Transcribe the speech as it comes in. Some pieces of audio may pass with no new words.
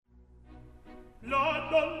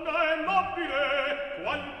donna è nobile,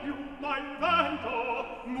 qual più ma il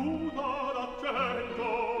vento, muta d'accento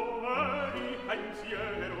e di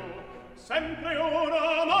pensiero, sempre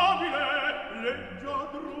ora amabile,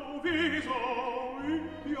 leggiadro viso, il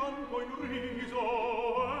pianto il riso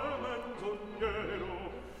e menzognero.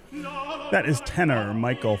 That is tenor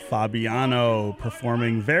Michael Fabiano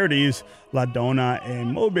performing Verdi's La Donna è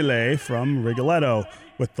Mobile from Rigoletto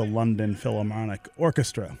with the London Philharmonic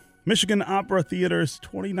Orchestra. Michigan Opera Theater's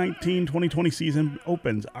 2019-2020 season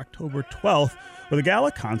opens October 12th with a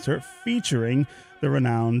gala concert featuring the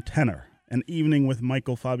renowned tenor. An evening with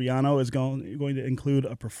Michael Fabiano is going to include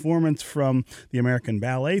a performance from the American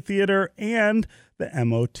Ballet Theater and the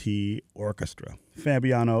MOT Orchestra.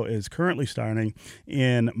 Fabiano is currently starring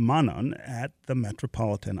in Manon at the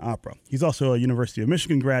Metropolitan Opera. He's also a University of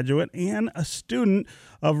Michigan graduate and a student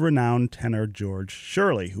of renowned tenor George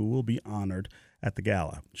Shirley, who will be honored at the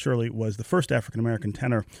gala. Shirley was the first African-American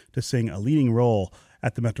tenor to sing a leading role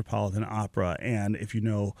at the Metropolitan Opera. And if you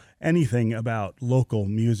know anything about local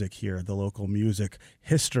music here, the local music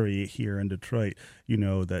history here in Detroit, you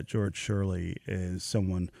know that George Shirley is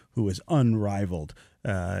someone who is unrivaled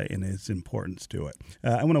in his importance to it.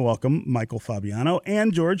 I want to welcome Michael Fabiano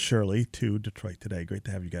and George Shirley to Detroit today. Great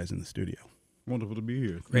to have you guys in the studio. Wonderful to be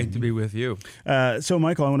here. Great to be with you. So,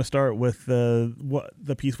 Michael, I want to start with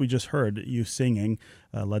the piece we just heard you singing,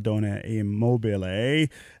 La Donna è Mobile.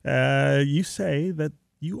 You say that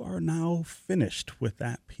you are now finished with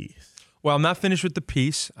that piece. Well, I'm not finished with the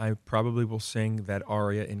piece. I probably will sing that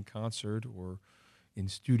aria in concert or in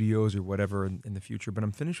studios or whatever in the future. But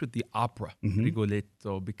I'm finished with the opera,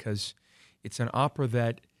 Rigoletto, because it's an opera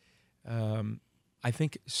that I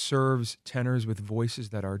think serves tenors with voices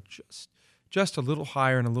that are just a little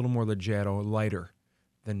higher and a little more leggero, lighter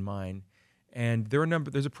than mine. And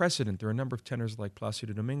there's a precedent. There are a number of tenors like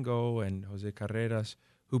Plácido Domingo and Jose Carreras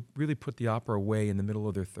who really put the opera away in the middle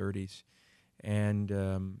of their 30s. And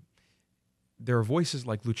there are voices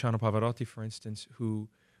like Luciano Pavarotti, for instance, who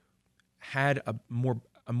had a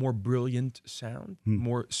more brilliant sound,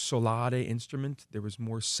 more solare instrument. There was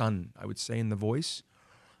more sun, I would say, in the voice.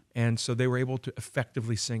 And so they were able to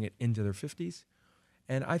effectively sing it into their 50s.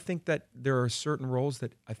 And I think that there are certain roles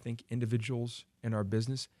that I think individuals in our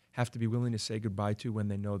business have to be willing to say goodbye to when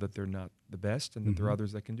they know that they're not the best and that there are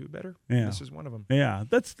others that can do better. Yeah. This is one of them. Yeah,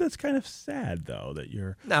 that's kind of sad, though, that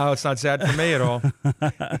you're... No, it's not sad for me at all.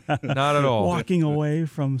 Not at all. Walking away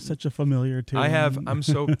from such a familiar tune. I have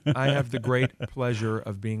the great pleasure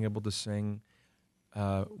of being able to sing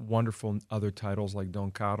wonderful other titles like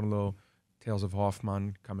Don Carlo, Tales of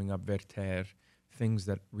Hoffmann, coming up, Werther, things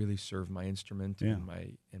that really serve my instrument and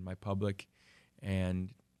my public, and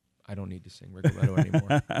I don't need to sing Rigoletto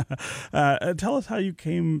anymore. Tell us how you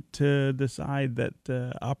came to decide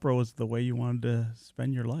that opera was the way you wanted to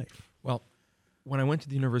spend your life. Well, when I went to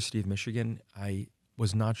the University of Michigan, I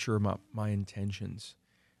was not sure about my intentions.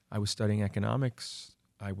 I was studying economics,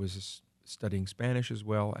 I was studying Spanish as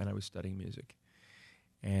well, and I was studying music.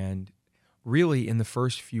 And really, in the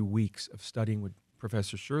first few weeks of studying with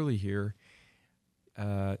Professor Shirley here,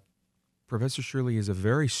 Professor Shirley is a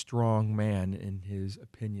very strong man in his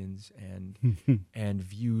opinions and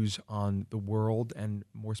views on the world, and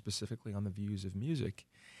more specifically on the views of music.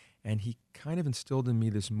 And he kind of instilled in me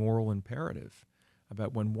this moral imperative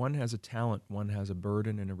about when one has a talent, one has a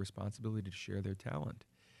burden and a responsibility to share their talent.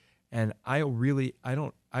 And I really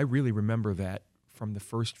remember that from the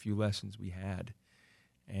first few lessons we had.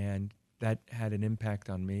 And that had an impact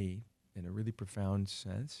on me in a really profound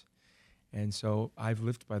sense. And so I've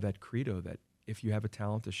lived by that credo that if you have a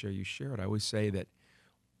talent to share, you share it. I always say that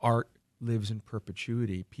art lives in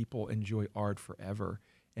perpetuity. People enjoy art forever.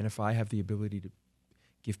 And if I have the ability to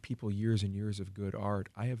give people years and years of good art,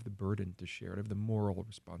 I have the burden to share it. I have the moral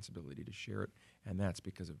responsibility to share it. And that's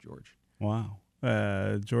because of George. Wow.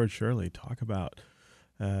 George Shirley, talk about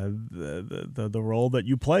the role that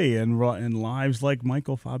you play in lives like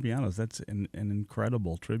Michael Fabiano's. That's an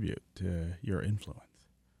incredible tribute to your influence.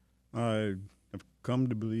 I have come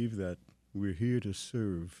to believe that we're here to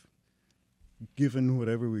serve, given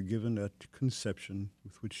whatever we're given that conception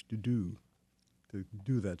with which to do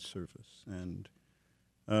that service. And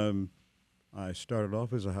I started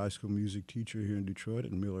off as a high school music teacher here in Detroit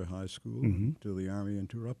at Miller High School until the Army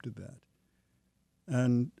interrupted that.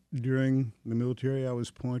 And during the military, I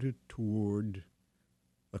was pointed toward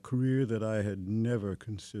a career that I had never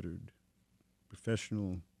considered.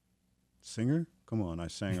 Professional singer? Come on, I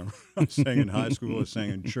sang in high school, I sang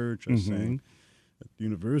in church, I sang at the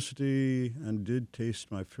university, and did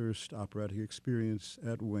taste my first operatic experience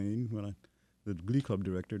at Wayne when I the Glee Club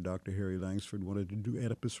director, Dr. Harry Langsford, wanted to do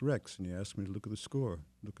Oedipus Rex, and he asked me to look at the score,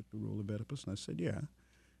 look at the role of Oedipus, and I said, yeah.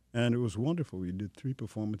 And it was wonderful. We did 3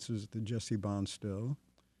 performances at the Jesse Bonstell,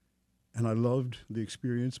 and I loved the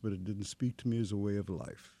experience, but it didn't speak to me as a way of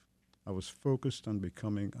life. I was focused on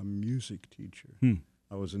becoming a music teacher.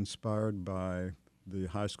 I was inspired by the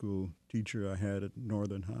high school teacher I had at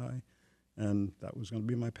Northern High, and that was going to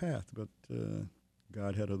be my path, but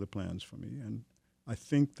God had other plans for me. And I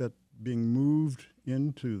think that being moved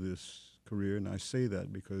into this career, and I say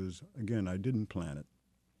that because, again, I didn't plan it,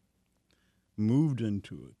 moved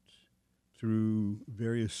into it through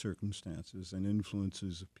various circumstances and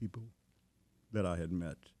influences of people that I had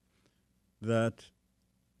met, that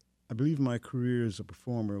I believe my career as a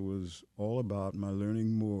performer was all about my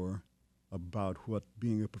learning more about what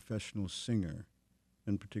being a professional singer,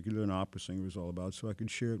 in particular an opera singer, is all about, so I could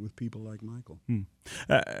share it with people like Michael.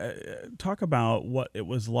 Talk about what it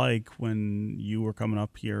was like when you were coming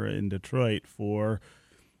up here in Detroit for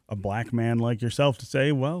a black man like yourself to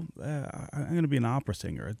say, well, I'm going to be an opera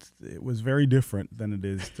singer. It was very different than it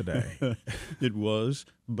is today. It was,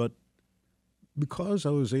 but because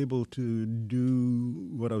I was able to do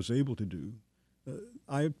what I was able to do,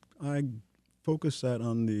 I focused that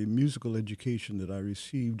on the musical education that I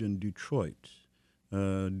received in Detroit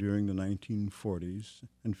during the 1940s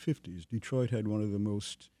and 50s. Detroit had one of the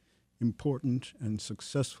most important and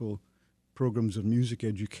successful programs of music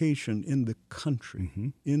education in the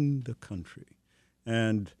country,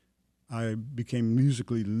 And I became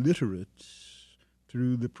musically literate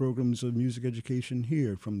through the programs of music education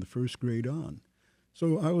here from the first grade on.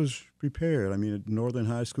 So I was prepared. I mean, at Northern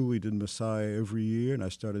High School, we did Messiah every year, and I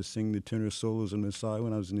started singing the tenor solos in Messiah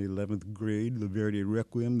when I was in the 11th grade, the Verdi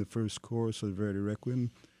Requiem, the first chorus of the Verdi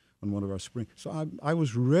Requiem on one of our spring. So I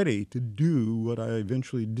was ready to do what I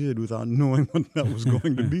eventually did without knowing what that was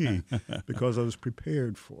going to be because I was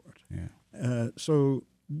prepared for it. Yeah. So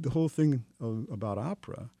the whole thing about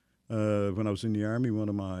opera, when I was in the Army, one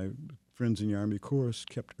of my friends in the Army chorus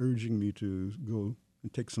kept urging me to go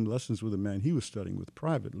and take some lessons with a man he was studying with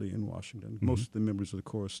privately in Washington. Most of the members of the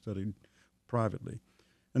chorus studied privately.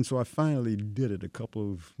 And so I finally did it a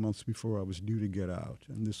couple of months before I was due to get out.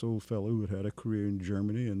 And this old fellow who had had a career in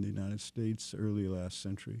Germany and the United States early last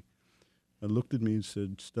century looked at me and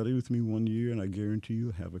said, study with me 1 year and I guarantee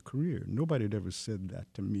you'll have a career. Nobody had ever said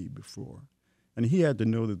that to me before. And he had to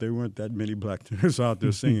know that there weren't that many black tenors out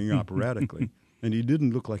there singing operatically. And he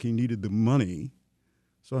didn't look like he needed the money.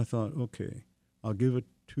 So I thought, okay, I'll give it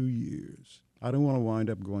 2 years. I don't want to wind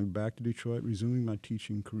up going back to Detroit, resuming my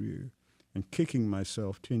teaching career, and kicking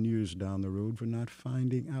myself 10 years down the road for not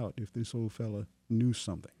finding out if this old fella knew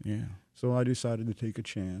something. Yeah. So I decided to take a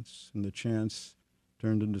chance, and the chance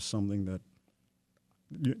turned into something that,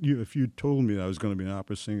 if you told me I was going to be an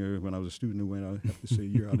opera singer when I was a student, I'd have to say,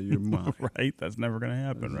 you're out of your mind. Right, that's never going to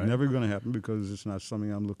happen, right? Never going to happen because it's not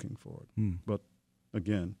something I'm looking for. But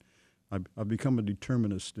again, I've become a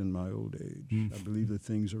determinist in my old age. I believe that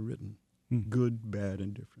things are written, good, bad,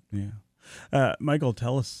 and different. Yeah. Michael,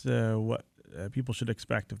 tell us what people should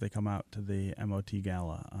expect if they come out to the MOT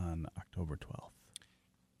Gala on October 12th.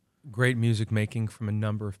 Great music making from a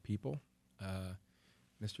number of people.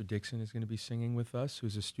 Mr. Dixon is going to be singing with us,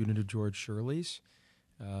 who's a student of George Shirley's.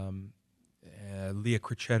 Leah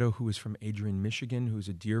Cricetto, who is from Adrian, Michigan, who's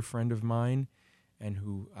a dear friend of mine, and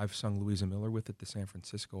who I've sung Louisa Miller with at the San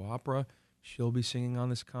Francisco Opera. She'll be singing on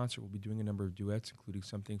this concert. We'll be doing a number of duets, including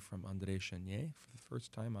something from André Chenier. For the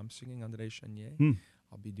first time, I'm singing André Chenier.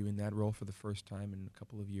 I'll be doing that role for the first time in a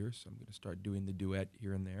couple of years, so I'm going to start doing the duet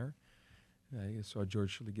here and there. I saw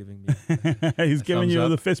George Shirley giving me He's giving you up.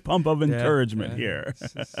 the fist pump of encouragement here.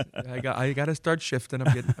 I got to start shifting.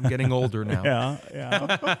 I'm getting older now.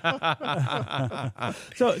 Yeah.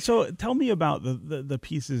 So tell me about the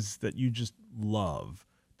pieces that you just love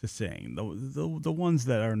to sing. The ones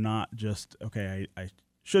that are not just, okay, I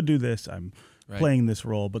should do this, I'm playing this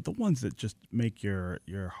role, but the ones that just make your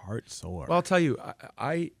heart soar. Well, I'll tell you,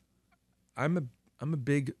 I'm a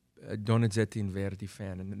big Donizetti and Verdi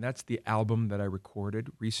fan, and that's the album that I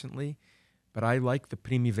recorded recently. But I like the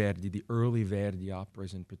primi Verdi, the early Verdi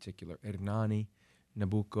operas in particular, Ernani,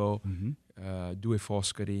 Nabucco, Due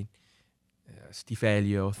Foscari,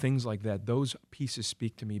 Stifelio, things like that. Those pieces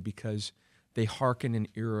speak to me because they hearken an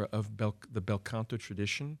era of the bel canto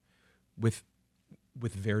tradition with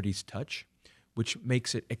Verdi's touch, which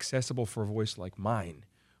makes it accessible for a voice like mine,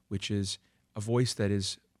 which is a voice that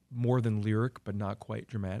is more than lyric but not quite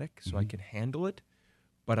dramatic, so I can handle it,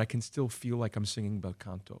 but I can still feel like I'm singing bel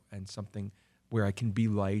canto and something where I can be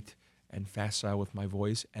light and facile with my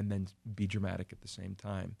voice and then be dramatic at the same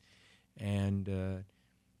time. And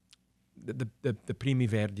the primi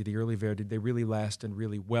Verdi, the early Verdi, they really lasted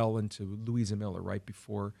really well into Louisa Miller, right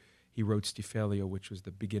before he wrote Stifelio, which was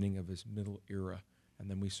the beginning of his middle era. And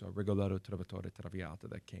then we saw Rigoletto, Trovatore, Traviata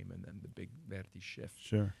that came, and then the big Verdi shift.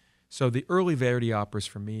 Sure. So the early Verdi operas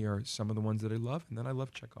for me are some of the ones that I love, and then I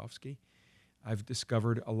love Tchaikovsky. I've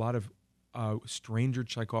discovered a lot of stranger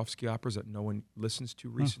Tchaikovsky operas that no one listens to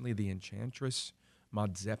recently, The Enchantress,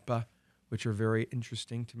 Mazeppa, which are very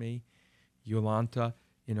interesting to me. Yolanta,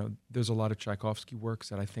 there's a lot of Tchaikovsky works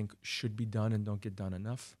that I think should be done and don't get done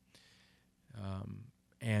enough.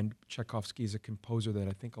 And Tchaikovsky is a composer that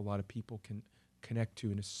I think a lot of people can connect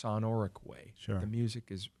to in a sonoric way. Sure. The music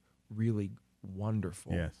is really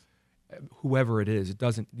wonderful. Yes. Whoever it is,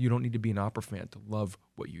 you don't need to be an opera fan to love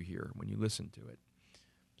what you hear when you listen to it.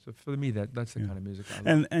 So for me, that's the kind of music I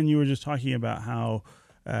love. And you were just talking about how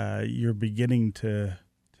you're beginning to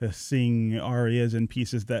sing arias and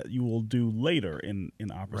pieces that you will do later in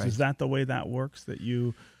operas. Right. Is that the way that works, that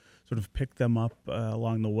you sort of pick them up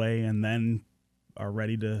along the way and then are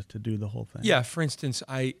ready to do the whole thing? Yeah, for instance,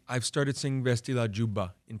 I've started singing Vesti la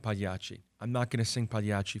Giubba in Pagliacci. I'm not going to sing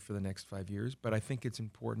Pagliacci for the next 5 years, but I think it's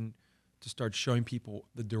important to start showing people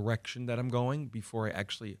the direction that I'm going before I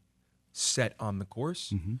actually set on the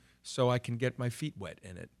course, so I can get my feet wet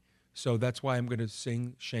in it. So that's why I'm going to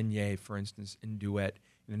sing Chenier, for instance, in duet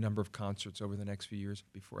in a number of concerts over the next few years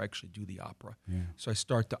before I actually do the opera. Yeah. So I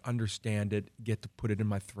start to understand it, get to put it in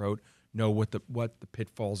my throat, know what the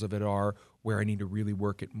pitfalls of it are, where I need to really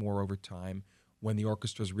work it more over time. When the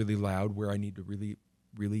orchestra is really loud, where I need to really,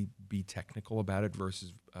 really be technical about it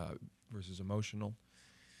versus emotional.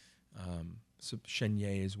 So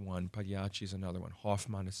Chenier is one, Pagliacci is another one.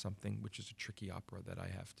 Hoffmann is something which is a tricky opera that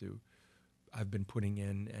I've been putting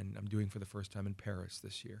in and I'm doing for the first time in Paris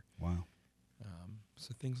this year. Wow.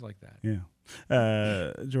 So things like that. Yeah.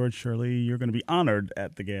 George, Shirley, you're going to be honored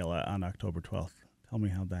at the Gala on October 12th. Tell me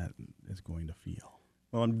how that is going to feel.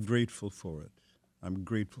 Well, I'm grateful for it.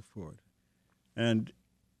 And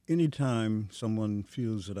anytime someone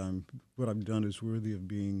feels that what I've done is worthy of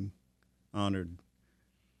being honored,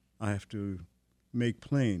 I have to make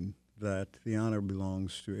plain that the honor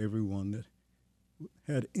belongs to everyone that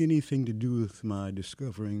had anything to do with my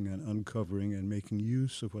discovering and uncovering and making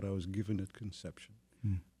use of what I was given at conception.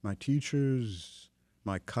 My teachers,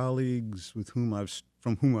 my colleagues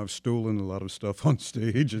from whom I've stolen a lot of stuff on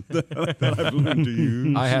stage that I've learned to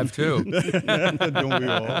use. I have too. Don't we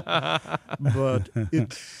all? But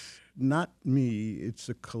it's not me, it's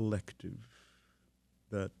a collective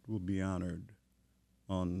that will be honored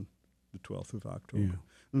on the 12th of October. Yeah.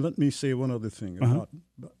 And let me say one other thing about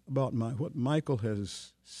what Michael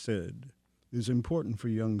has said is important for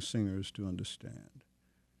young singers to understand.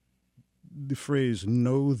 The phrase,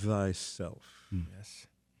 know thyself. Yes.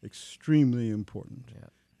 Extremely important. Yeah.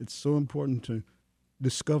 It's so important to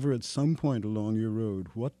discover at some point along your road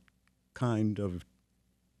what kind of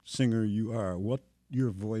singer you are, what your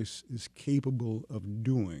voice is capable of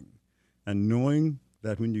doing, and knowing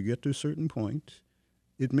that when you get to a certain point,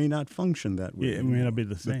 it may not function that way. Yeah, it may not be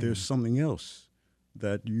the same. But there's something else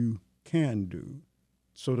that you can do.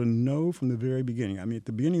 So to know from the very beginning, at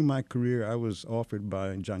the beginning of my career, I was offered by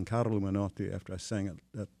Giancarlo Menotti, after I sang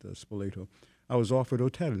at Spoleto, I was offered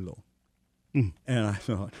Otello. And I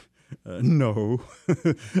thought, no,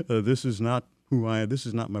 this is not who I am. This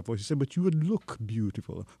is not my voice. He said, but you would look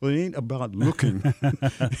beautiful. Well, it ain't about looking.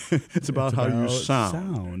 it's about how you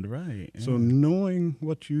sound. Right. Yeah. So knowing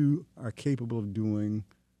what you are capable of doing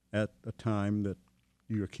at a time that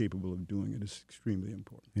you are capable of doing it is extremely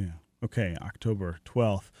important. Yeah. Okay, October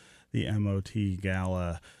 12th, the MOT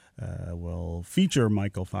Gala will feature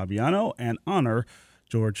Michael Fabiano and honor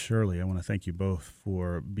George Shirley. I want to thank you both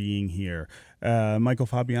for being here. Michael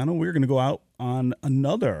Fabiano, we're going to go out on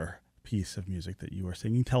another piece of music that you are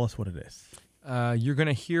singing. Tell us what it is. You're going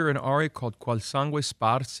to hear an aria called Qual Sangue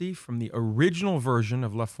Sparsi from the original version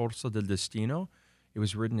of La Forza del Destino. It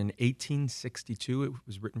was written in 1862. It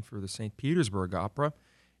was written for the St. Petersburg Opera.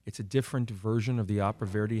 It's a different version of the opera.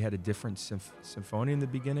 Verdi had a different symphony in the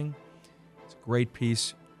beginning. It's a great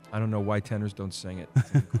piece. I don't know why tenors don't sing it. It's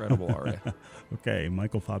an incredible aria. Okay,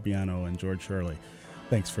 Michael Fabiano and George Shirley,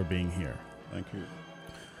 thanks for being here. Thank you.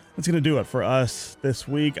 That's going to do it for us this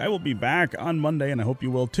week. I will be back on Monday, and I hope you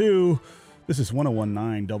will too. This is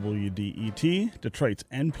 101.9 WDET, Detroit's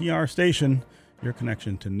NPR station, your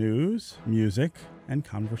connection to news, music, and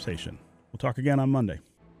conversation. We'll talk again on Monday.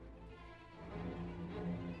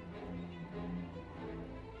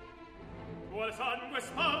 Qual sangue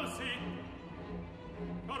sparsi,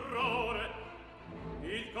 orrore,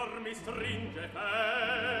 il cor mi stringe per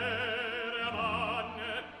amare.